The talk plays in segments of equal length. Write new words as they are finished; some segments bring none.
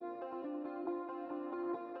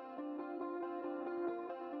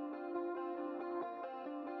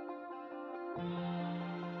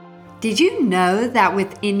Did you know that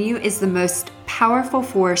within you is the most powerful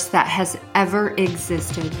force that has ever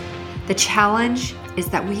existed? The challenge is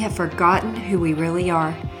that we have forgotten who we really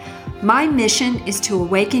are. My mission is to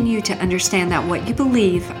awaken you to understand that what you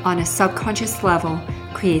believe on a subconscious level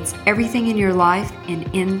creates everything in your life and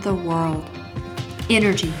in the world.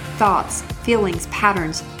 Energy, thoughts, feelings,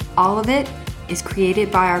 patterns, all of it is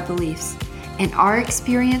created by our beliefs, and our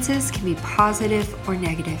experiences can be positive or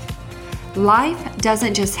negative. Life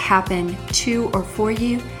doesn't just happen to or for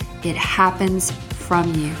you, it happens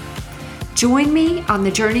from you. Join me on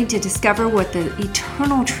the journey to discover what the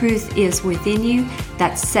eternal truth is within you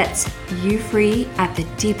that sets you free at the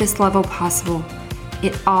deepest level possible.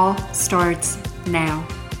 It all starts now.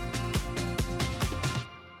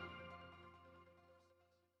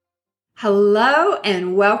 Hello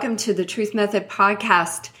and welcome to the Truth Method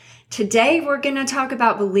Podcast. Today we're going to talk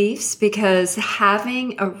about beliefs because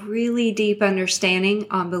having a really deep understanding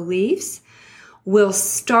on beliefs will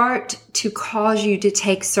start to cause you to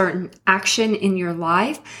take certain action in your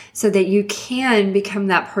life so that you can become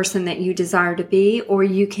that person that you desire to be, or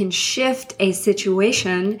you can shift a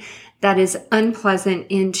situation that is unpleasant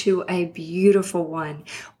into a beautiful one.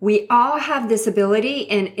 We all have this ability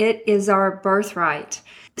and it is our birthright.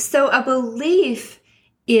 So a belief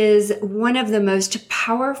is one of the most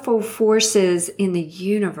powerful forces in the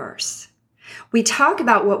universe. We talk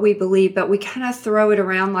about what we believe, but we kind of throw it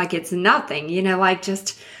around like it's nothing, like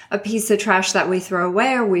just a piece of trash that we throw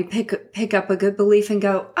away, or we pick up a good belief and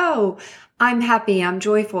go, oh, I'm happy, I'm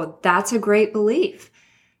joyful. That's a great belief.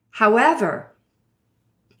 However,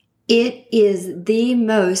 it is the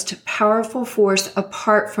most powerful force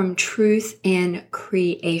apart from truth and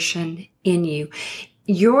creation in you.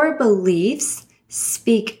 Your beliefs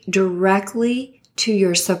speak directly to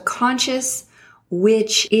your subconscious,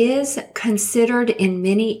 which is considered in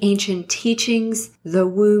many ancient teachings the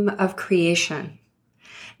womb of creation.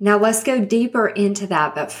 Now let's go deeper into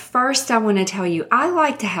that. But first I want to tell you, I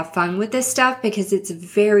like to have fun with this stuff because it's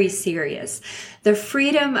very serious. The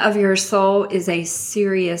freedom of your soul is a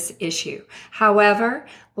serious issue. However,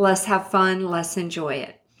 let's have fun, let's enjoy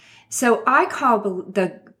it. So I call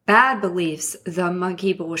the bad beliefs the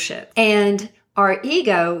monkey bullshit. And our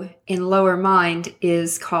ego in lower mind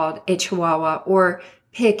is called a chihuahua, or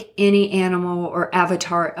pick any animal or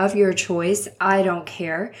avatar of your choice. I don't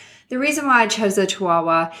care. The reason why I chose a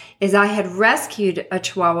chihuahua is I had rescued a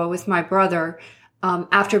chihuahua with my brother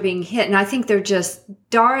after being hit. And I think they're just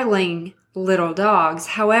darling little dogs.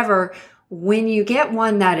 However, when you get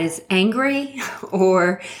one that is angry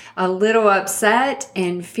or a little upset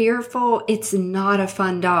and fearful, it's not a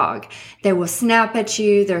fun dog. They will snap at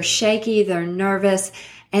you. They're shaky. They're nervous.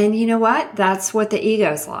 And you know what? That's what the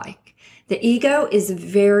ego's like. The ego is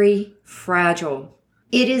very fragile.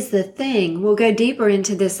 It is the thing, we'll go deeper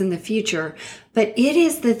into this in the future, but it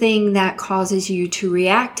is the thing that causes you to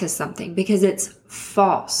react to something because it's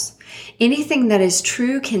false. Anything that is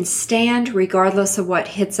true can stand regardless of what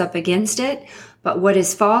hits up against it, but what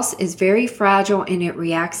is false is very fragile and it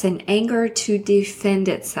reacts in anger to defend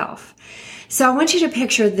itself. So I want you to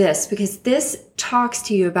picture this because this talks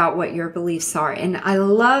to you about what your beliefs are. And I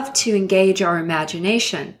love to engage our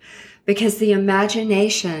imagination because the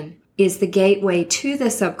imagination is the gateway to the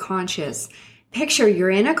subconscious. Picture you're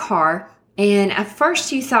in a car and at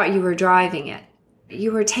first you thought you were driving it.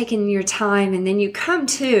 You were taking your time and then you come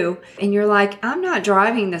to and you're like, I'm not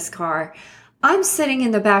driving this car. I'm sitting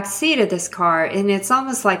in the back seat of this car and it's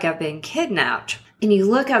almost like I've been kidnapped. And you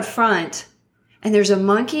look up front and there's a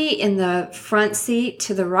monkey in the front seat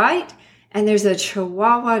to the right and there's a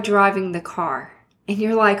chihuahua driving the car. And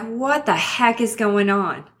you're like, what the heck is going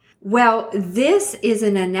on? Well, this is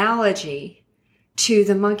an analogy to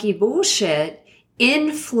the monkey bullshit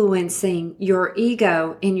influencing your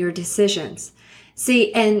ego in your decisions.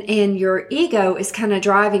 See, and your ego is kind of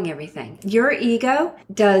driving everything. Your ego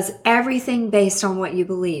does everything based on what you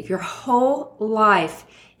believe. Your whole life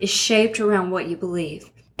is shaped around what you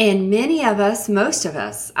believe. And many of us, most of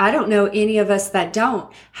us, I don't know any of us that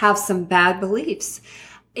don't have some bad beliefs.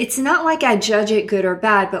 It's not like I judge it good or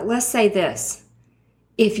bad, but let's say this.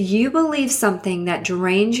 If you believe something that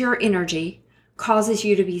drains your energy, causes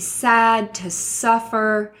you to be sad, to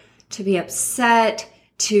suffer, to be upset,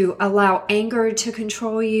 to allow anger to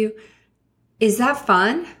control you, is that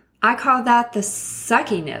fun? I call that the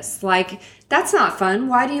suckiness. Like, that's not fun.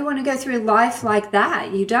 Why do you want to go through life like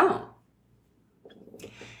that? You don't.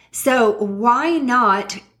 So why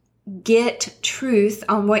not get truth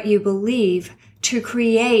on what you believe to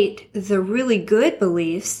create the really good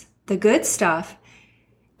beliefs, the good stuff,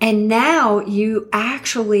 And now you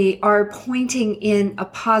actually are pointing in a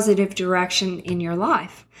positive direction in your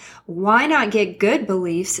life. Why not get good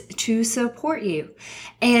beliefs to support you?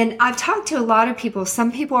 And I've talked to a lot of people.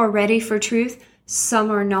 Some people are ready for truth.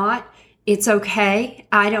 Some are not. It's okay.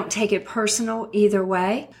 I don't take it personal either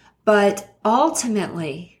way. But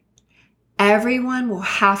ultimately, everyone will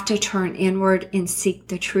have to turn inward and seek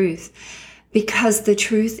the truth, because the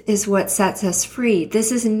truth is what sets us free.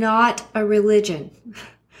 This is not a religion.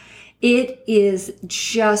 It is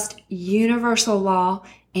just universal law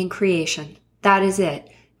and creation. That is it.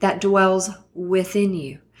 That dwells within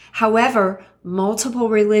you. However, multiple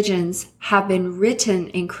religions have been written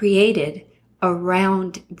and created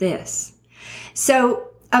around this. So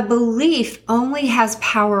a belief only has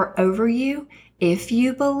power over you if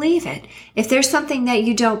you believe it. If there's something that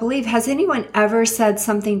you don't believe, has anyone ever said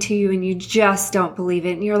something to you and you just don't believe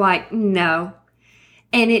it and you're like, no,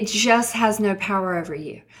 and it just has no power over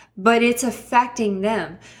you, but it's affecting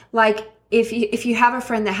them? Like if you have a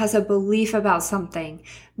friend that has a belief about something,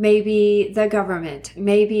 maybe the government,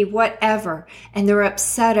 maybe whatever, and they're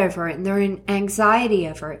upset over it and they're in anxiety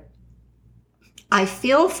over it, I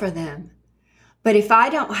feel for them. But if I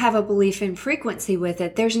don't have a belief in frequency with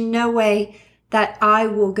it, there's no way that I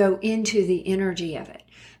will go into the energy of it,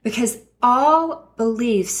 because all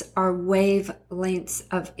beliefs are wavelengths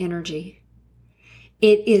of energy.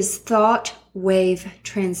 It is thought wave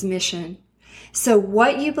transmission. So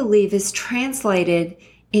what you believe is translated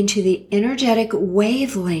into the energetic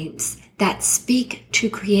wavelengths that speak to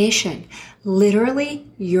creation. Literally,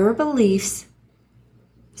 your beliefs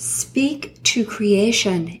speak to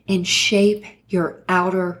creation and shape your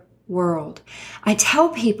outer world. I tell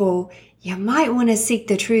people you might want to seek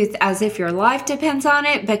the truth as if your life depends on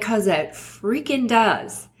it, because it freaking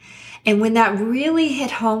does. And when that really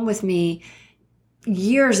hit home with me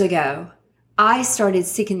years ago, I started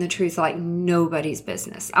seeking the truth like nobody's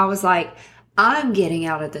business. I was like, I'm getting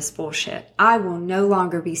out of this bullshit. I will no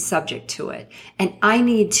longer be subject to it. And I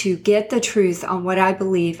need to get the truth on what I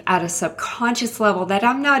believe at a subconscious level that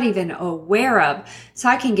I'm not even aware of, so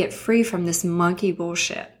I can get free from this monkey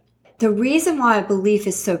bullshit. The reason why a belief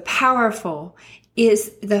is so powerful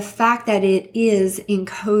is the fact that it is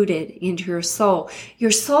encoded into your soul.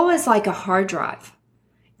 Your soul is like a hard drive.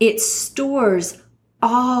 It stores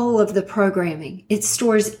all of the programming. It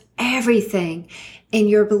stores everything, and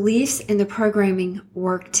your beliefs and the programming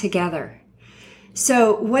work together.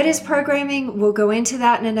 So what is programming? We'll go into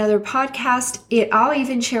that in another podcast. I'll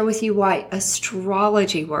even share with you why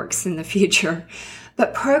astrology works in the future.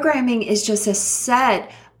 But programming is just a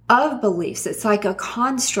set of beliefs. It's like a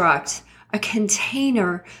construct, a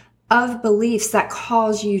container of beliefs that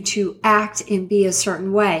cause you to act and be a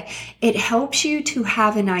certain way. It helps you to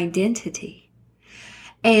have an identity.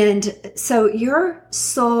 And so your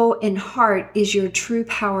soul and heart is your true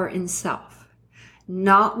power in self,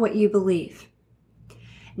 not what you believe,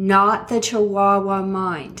 not the chihuahua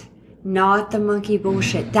mind, not the monkey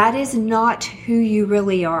bullshit. That is not who you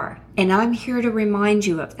really are. And I'm here to remind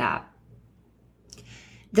you of that.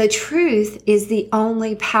 The truth is the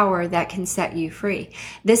only power that can set you free.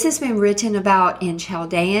 This has been written about in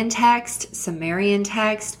Chaldean text, Sumerian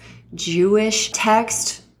text, Jewish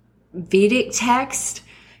text, Vedic text,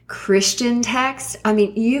 Christian text. I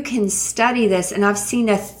mean, you can study this, and I've seen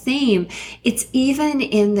a theme. It's even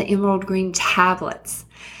in the emerald green tablets,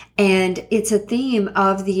 and it's a theme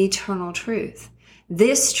of the eternal truth.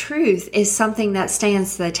 This truth is something that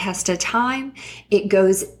stands the test of time. It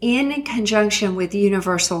goes in conjunction with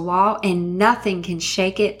universal law, and nothing can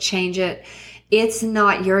shake it, change it. It's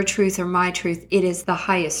not your truth or my truth. It is the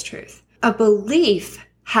highest truth. A belief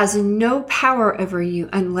has no power over you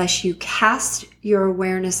unless you cast your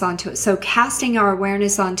awareness onto it. So casting our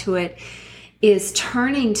awareness onto it is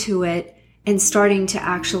turning to it and starting to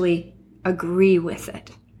actually agree with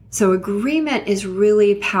it. So agreement is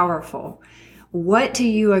really powerful. What do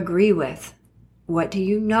you agree with? What do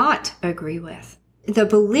you not agree with? The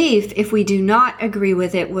belief, if we do not agree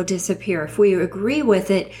with it, will disappear. If we agree with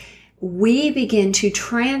it, we begin to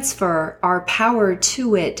transfer our power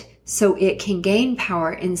to it so it can gain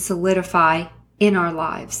power and solidify in our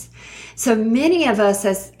lives. So many of us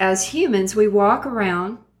as humans, we walk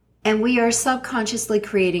around and we are subconsciously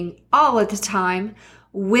creating all of the time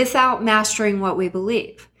without mastering what we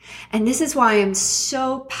believe. And this is why I'm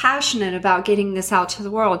so passionate about getting this out to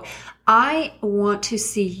the world. I want to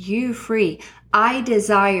see you free. I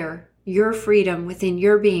desire your freedom within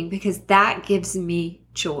your being, because that gives me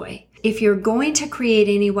joy. If you're going to create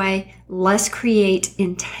anyway, let's create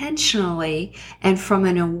intentionally and from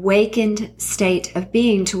an awakened state of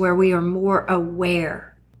being to where we are more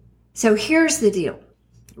aware. So here's the deal.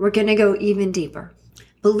 we're going to go even deeper.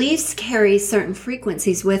 Beliefs carry certain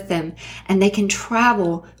frequencies with them, and they can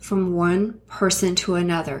travel from one person to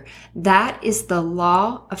another. That is the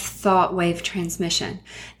law of thought wave transmission.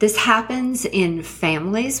 This happens in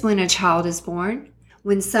families when a child is born.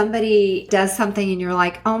 When somebody does something and you're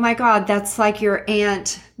like, oh my God, that's like your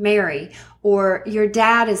Aunt Mary, or your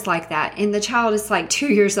dad is like that, and the child is like 2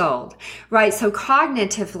 years old, right? So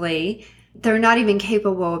cognitively, they're not even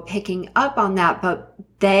capable of picking up on that, but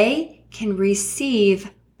they can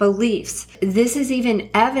receive beliefs. This is even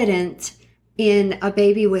evident in a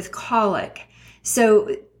baby with colic.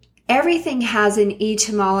 So everything has an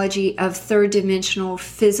etymology of third dimensional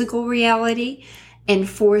physical reality and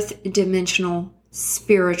fourth dimensional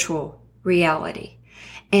spiritual reality.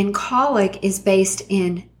 And colic is based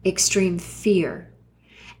in extreme fear.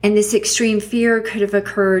 And this extreme fear could have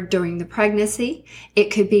occurred during the pregnancy.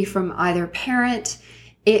 It could be from either parent.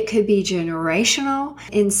 It could be generational.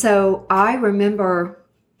 And so I remember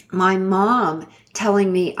my mom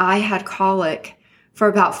telling me I had colic for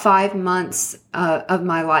about 5 months of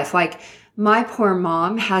my life. Like, my poor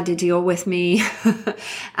mom had to deal with me.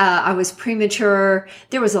 I was premature.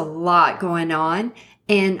 There was a lot going on,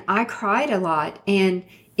 and I cried a lot. And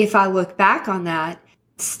if I look back on that,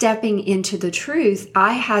 stepping into the truth,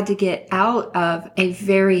 I had to get out of a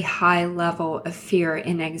very high level of fear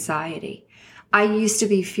and anxiety. I used to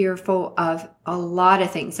be fearful of a lot of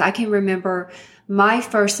things. I can remember my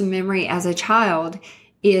first memory as a child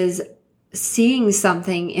is seeing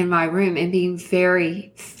something in my room and being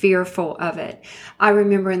very fearful of it. I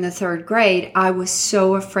remember in the 3rd grade, I was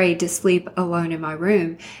so afraid to sleep alone in my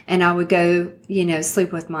room, and I would go,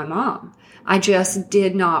 sleep with my mom. I just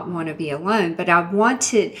did not want to be alone, but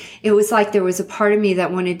it was like there was a part of me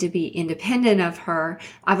that wanted to be independent of her.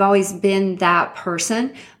 I've always been that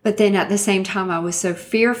person, but then at the same time, I was so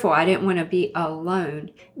fearful. I didn't want to be alone.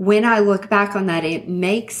 When I look back on that, it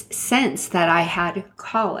makes sense that I had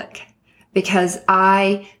colic because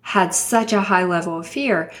I had such a high level of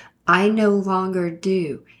fear. I no longer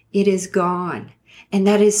do. It is gone. And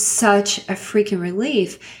that is such a freaking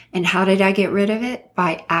relief. And how did I get rid of it?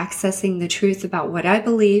 By accessing the truth about what I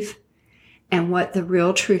believe and what the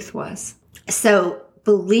real truth was. So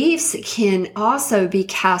beliefs can also be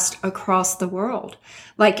cast across the world.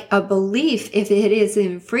 Like a belief, if it is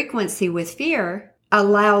in frequency with fear,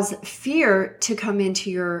 allows fear to come into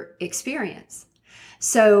your experience.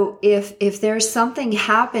 So if there's something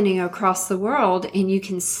happening across the world and you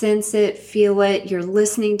can sense it, feel it, you're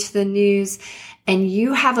listening to the news, and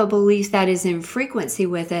you have a belief that is in frequency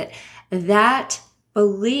with it, that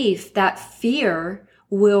belief, that fear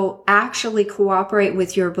will actually cooperate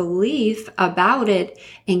with your belief about it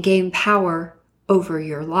and gain power over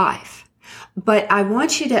your life. But I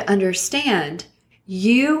want you to understand,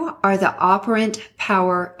 you are the operant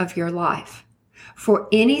power of your life. For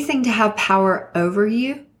anything to have power over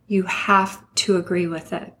you, you have to agree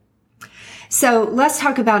with it. So let's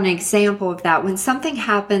talk about an example of that. When something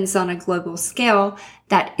happens on a global scale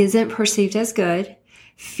that isn't perceived as good,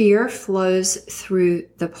 fear flows through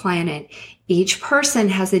the planet. Each person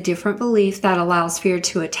has a different belief that allows fear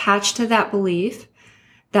to attach to that belief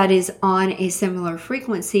that is on a similar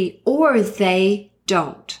frequency, or they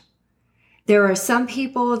don't. There are some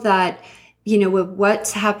people that, with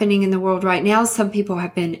what's happening in the world right now, some people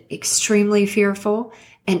have been extremely fearful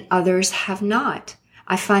and others have not.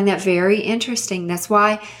 I find that very interesting. That's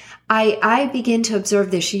why I began to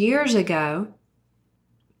observe this years ago,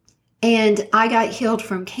 and I got healed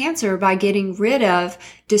from cancer by getting rid of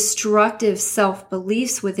destructive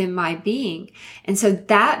self-beliefs within my being. And so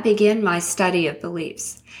that began my study of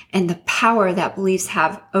beliefs and the power that beliefs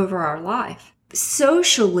have over our life.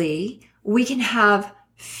 Socially, we can have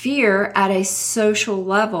fear at a social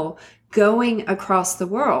level going across the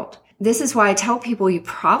world. This is why I tell people you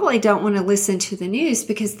probably don't want to listen to the news,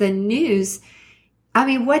 because the news,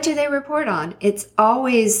 what do they report on? It's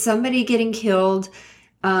always somebody getting killed,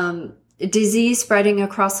 disease spreading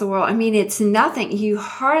across the world. It's nothing. You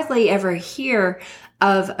hardly ever hear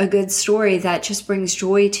of a good story that just brings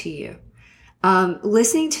joy to you.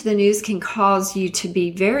 Listening to the news can cause you to be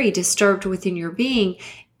very disturbed within your being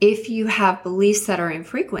if you have beliefs that are in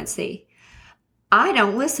frequency. I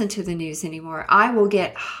don't listen to the news anymore. I will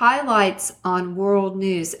get highlights on world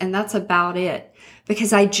news, and that's about it,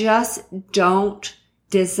 because I just don't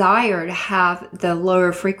desire to have the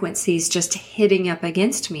lower frequencies just hitting up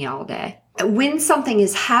against me all day. When something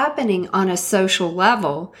is happening on a social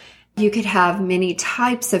level, you could have many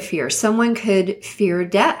types of fear. Someone could fear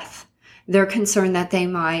death. They're concerned that they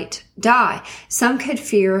might die. Some could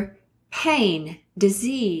fear pain,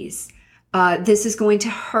 disease. This is going to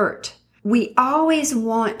hurt. We always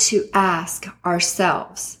want to ask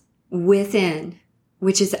ourselves within,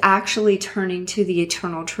 which is actually turning to the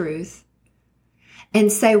eternal truth,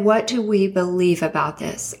 and say, what do we believe about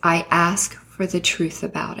this? I ask for the truth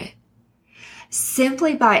about it.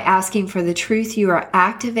 Simply by asking for the truth, you are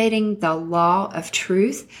activating the law of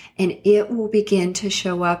truth, and it will begin to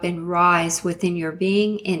show up and rise within your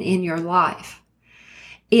being and in your life.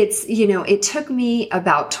 It took me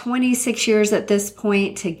about 26 years at this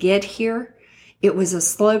point to get here. It was a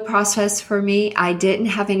slow process for me. I didn't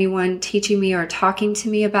have anyone teaching me or talking to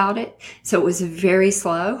me about it, so it was very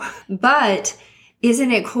slow. But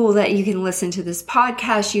isn't it cool that you can listen to this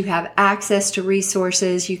podcast? You have access to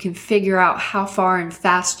resources. You can figure out how far and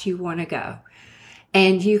fast you want to go.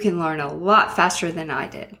 And you can learn a lot faster than I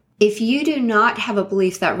did. If you do not have a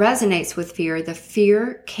belief that resonates with fear, the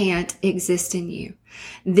fear can't exist in you.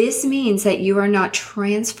 This means that you are not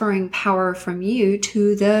transferring power from you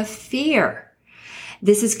to the fear.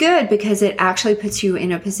 This is good because it actually puts you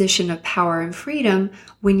in a position of power and freedom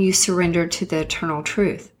when you surrender to the eternal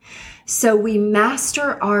truth. So we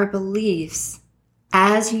master our beliefs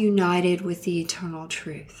as united with the eternal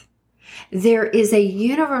truth. There is a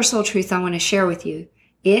universal truth I want to share with you.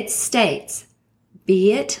 It states,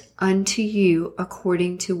 be it unto you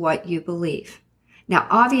according to what you believe. Now,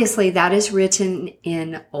 obviously, that is written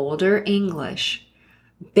in older English.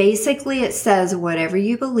 Basically, it says whatever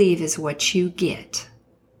you believe is what you get.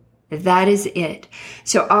 That is it.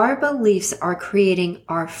 So our beliefs are creating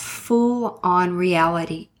our full-on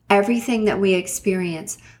reality. Everything that we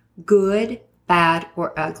experience, good, bad,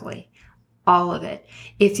 or ugly, all of it.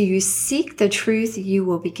 If you seek the truth, you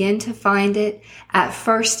will begin to find it. At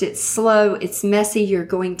first, it's slow, it's messy, you're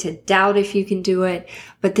going to doubt if you can do it,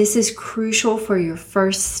 but this is crucial for your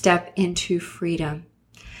first step into freedom.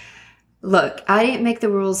 Look, I didn't make the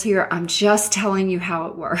rules here. I'm just telling you how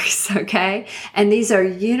it works, okay? And these are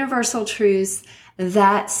universal truths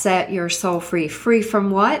that set your soul free. Free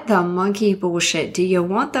from what? The monkey bullshit. Do you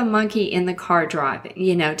want the monkey in the car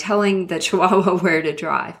driving? Telling the chihuahua where to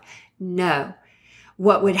drive? No.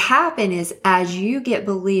 What would happen is as you get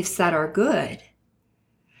beliefs that are good,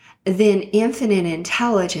 then infinite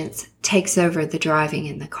intelligence takes over the driving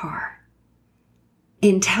in the car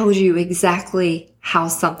and tells you exactly how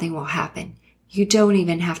something will happen. You don't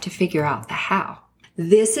even have to figure out the how.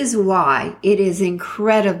 This is why it is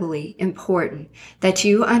incredibly important that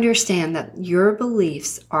you understand that your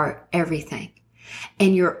beliefs are everything.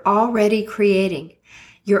 And you're already creating.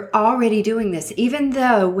 You're already doing this. Even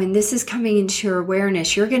though when this is coming into your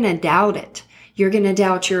awareness, you're going to doubt it. You're going to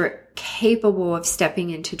doubt you're capable of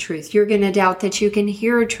stepping into truth. You're going to doubt that you can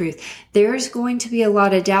hear truth. There's going to be a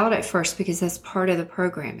lot of doubt at first because that's part of the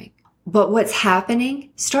programming. But what's happening?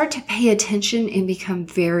 Start to pay attention and become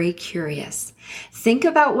very curious. Think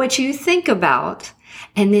about what you think about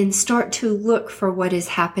and then start to look for what is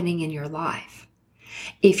happening in your life.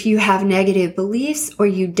 If you have negative beliefs or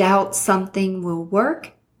you doubt something will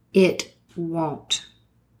work, it won't.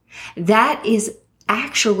 That is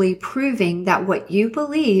actually proving that what you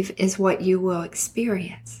believe is what you will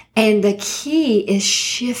experience. And the key is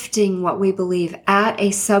shifting what we believe at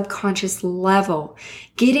a subconscious level,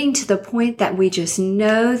 getting to the point that we just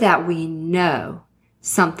know that we know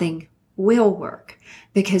something will work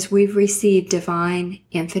because we've received divine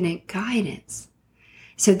infinite guidance.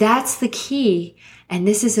 So that's the key. And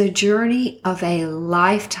this is a journey of a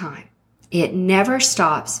lifetime. It never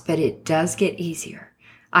stops, but it does get easier.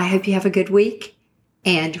 I hope you have a good week.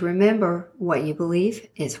 And remember, what you believe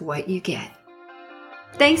is what you get.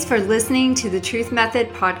 Thanks for listening to the Truth Method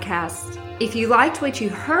podcast. If you liked what you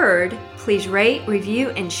heard, please rate, review,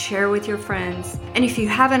 and share with your friends. And if you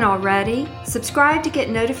haven't already, subscribe to get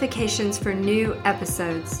notifications for new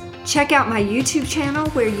episodes. Check out my YouTube channel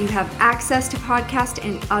where you have access to podcasts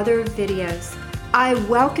and other videos. I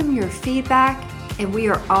welcome your feedback, and we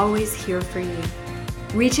are always here for you.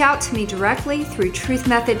 Reach out to me directly through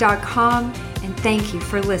truthmethod.com, and thank you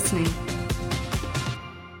for listening.